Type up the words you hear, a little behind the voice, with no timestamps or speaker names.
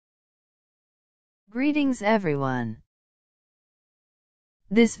Greetings everyone.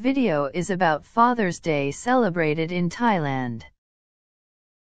 This video is about Father's Day celebrated in Thailand.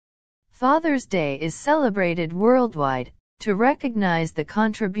 Father's Day is celebrated worldwide to recognize the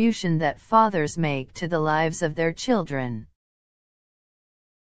contribution that fathers make to the lives of their children.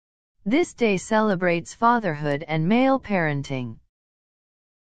 This day celebrates fatherhood and male parenting.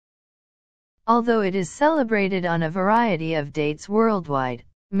 Although it is celebrated on a variety of dates worldwide,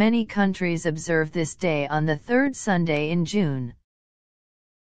 many countries observe this day on the third Sunday in June.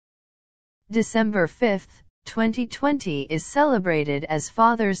 December 5, 2020 is celebrated as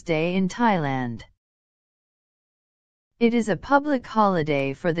Father's Day in Thailand. It is a public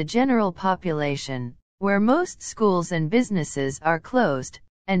holiday for the general population, where most schools and businesses are closed,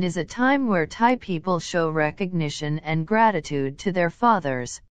 and is a time where Thai people show recognition and gratitude to their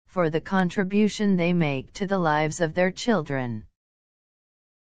fathers for the contribution they make to the lives of their children.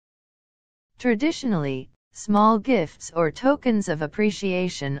 Traditionally, small gifts or tokens of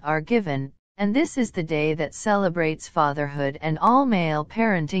appreciation are given, and this is the day that celebrates fatherhood and all male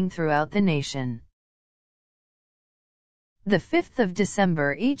parenting throughout the nation. The 5th of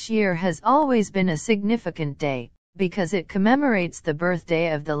December each year has always been a significant day, because it commemorates the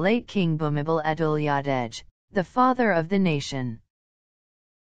birthday of the late King Bhumibol Adulyadej, the father of the nation.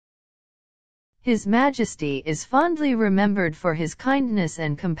 His Majesty is fondly remembered for his kindness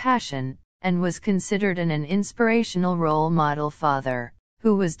and compassion, and was considered an inspirational role model father,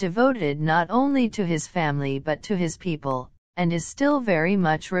 who was devoted not only to his family but to his people, and is still very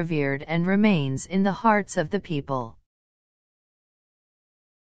much revered and remains in the hearts of the people.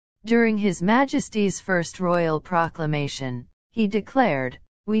 During His Majesty's first royal proclamation, he declared,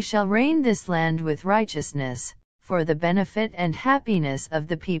 "We shall reign this land with righteousness, for the benefit and happiness of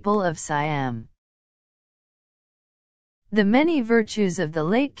the people of Siam." The many virtues of the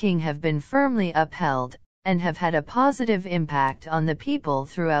late king have been firmly upheld, and have had a positive impact on the people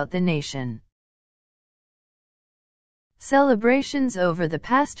throughout the nation. Celebrations over the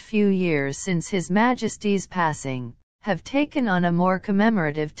past few years since His Majesty's passing have taken on a more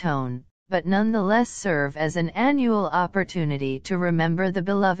commemorative tone, but nonetheless serve as an annual opportunity to remember the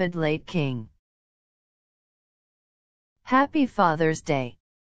beloved late king. Happy Father's Day!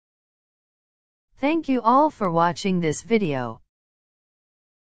 Thank you all for watching this video.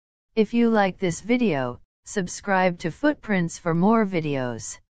 If you like this video, subscribe to Footprints for more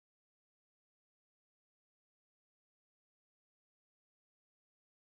videos.